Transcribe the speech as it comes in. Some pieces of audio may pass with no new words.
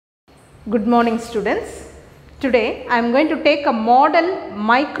Good morning students. Today I am going to take a model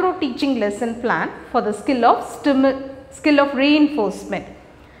micro teaching lesson plan for the skill of reinforcement.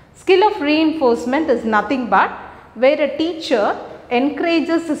 Skill of reinforcement is nothing but where a teacher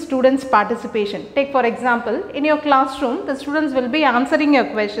encourages the students' participation. Take for example, in your classroom the students will be answering your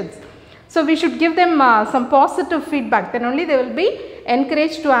questions. So we should give them some positive feedback, then only they will be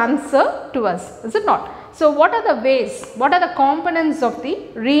encouraged to answer to us, is it not? So what are the ways, what are the components of the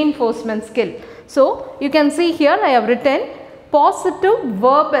reinforcement skill? So you can see here I have written positive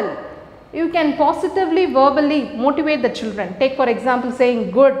verbal. You can positively verbally motivate the children. Take for example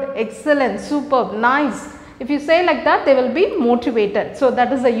saying good, excellent, superb, nice. If you say like that, they will be motivated. So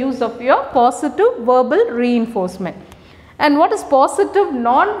that is the use of your positive verbal reinforcement. And what is positive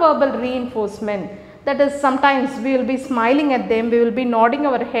non-verbal reinforcement? That is, sometimes we will be smiling at them, we will be nodding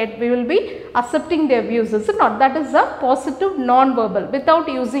our head, we will be accepting their views, is it not? That is a positive non-verbal. Without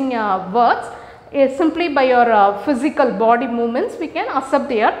using words, simply by your physical body movements, we can accept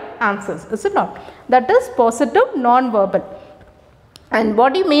their answers, is it not? That is positive non-verbal. And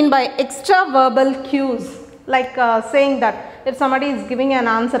what do you mean by extra verbal cues? Like saying that if somebody is giving an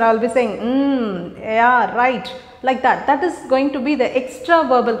answer, I will be saying, yeah, right. Like that. That is going to be the extra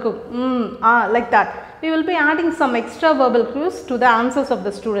verbal cue. Like that. We will be adding some extra verbal cues to the answers of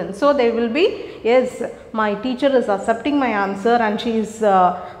the students. So they will be, yes, my teacher is accepting my answer and she is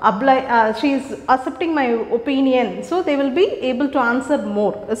accepting my opinion. So they will be able to answer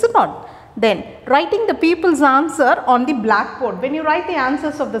more, is it not? Then writing the pupil's answer on the blackboard. When you write the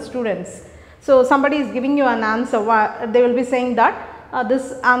answers of the students, so somebody is giving you an answer, they will be saying that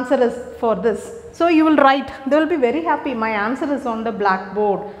this answer is for this. So you will write, they will be very happy, my answer is on the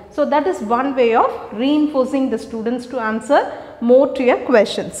blackboard. So that is one way of reinforcing the students to answer more to your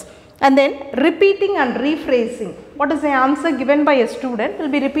questions. And then repeating and rephrasing. What is the answer given by a student will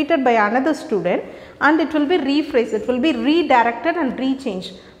be repeated by another student and it will be rephrased, it will be redirected and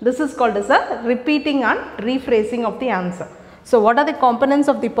rechanged. This is called as a repeating and rephrasing of the answer. So what are the components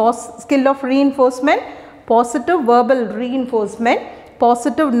of the skill of reinforcement? Positive verbal reinforcement,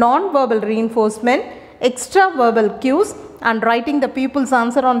 positive non-verbal reinforcement, extra verbal cues and writing the pupil's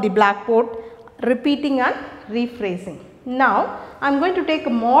answer on the blackboard, repeating and rephrasing. Now I am going to take a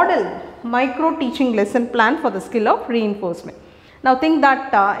model micro teaching lesson plan for the skill of reinforcement. Now think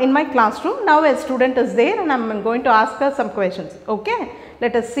that in my classroom now a student is there and I am going to ask her some questions. Okay,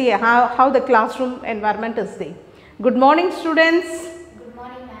 let us see how the classroom environment is there. Good morning students. Good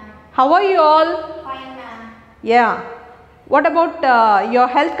morning ma'am. How are you all? Fine ma'am. Yeah. What about your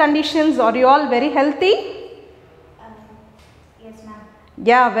health conditions? Are you all very healthy? Yes ma'am.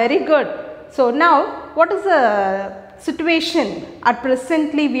 Yeah, very good. So now what is the situation at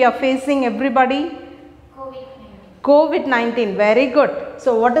presently we are facing, everybody? COVID-19. COVID-19, very good.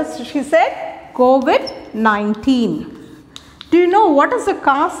 So what is she said? COVID-19. Do you know what is the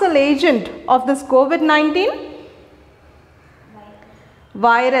causal agent of this COVID-19?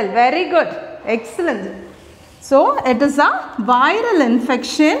 Viral, very good, excellent. So it is a viral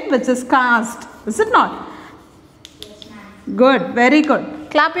infection which is caused, is it not? Yes ma'am. Good, very good.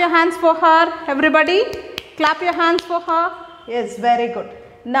 Clap your hands for her, everybody. Clap your hands for her. Yes, very good.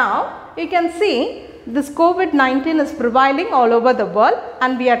 Now you can see this COVID-19 is prevailing all over the world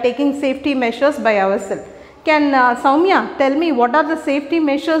and we are taking safety measures by ourselves. Can Soumya tell me what are the safety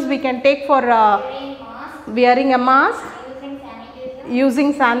measures we can take for wearing a mask,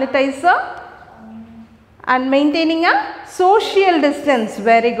 using sanitizer and maintaining a social distance?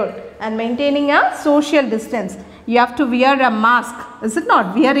 Very good. And maintaining a social distance. You have to wear a mask, is it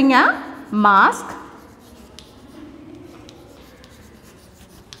not? Wearing a mask.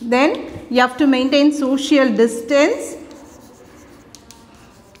 Then you have to maintain social distance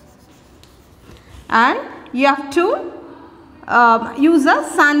and you have to use a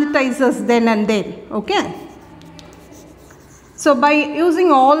sanitizers then and there. Okay. So by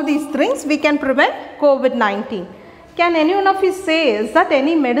using all these things we can prevent COVID-19. Can any one of you say, is that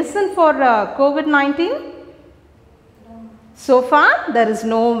any medicine for COVID-19? No. So far there is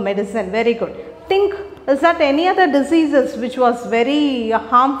no medicine. Very good. Think, is that any other diseases which was very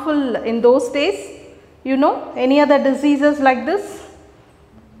harmful in those days? You know, any other diseases like this?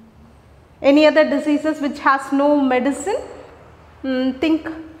 Any other diseases which has no medicine? Think.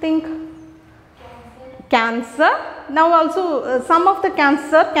 Cancer. Now also some of the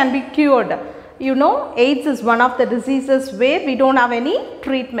cancer can be cured. You know, AIDS is one of the diseases where we don't have any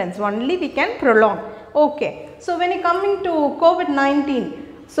treatments, only we can prolong. Okay. So when you coming to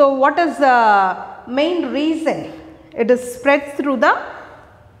COVID-19, so what is the main reason? It is spread through the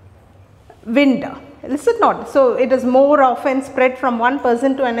wind. Is it not? So it is more often spread from one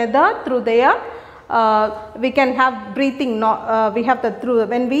person to another through their, we can have breathing, we have the through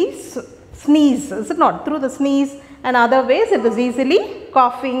when we sneeze, is it not? Through the sneeze, and other ways it is easily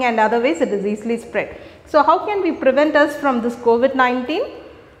coughing, and other ways it is easily spread. So how can we prevent us from this COVID-19?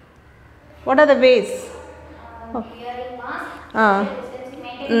 What are the ways? Wearing mask, social distancing,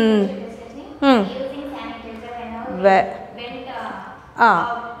 maintaining social distancing, using sanitizer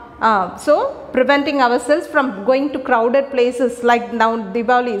and so preventing ourselves from going to crowded places like now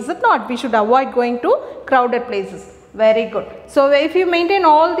Diwali, is it not? We should avoid going to crowded places. Very good. So if you maintain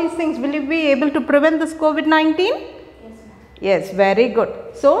all these things, will you be able to prevent this COVID-19? Yes, ma'am. Yes, very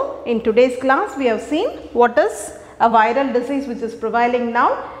good. So in today's class we have seen what is a viral disease which is prevailing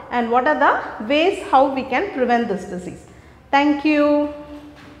now, and what are the ways how we can prevent this disease. Thank you.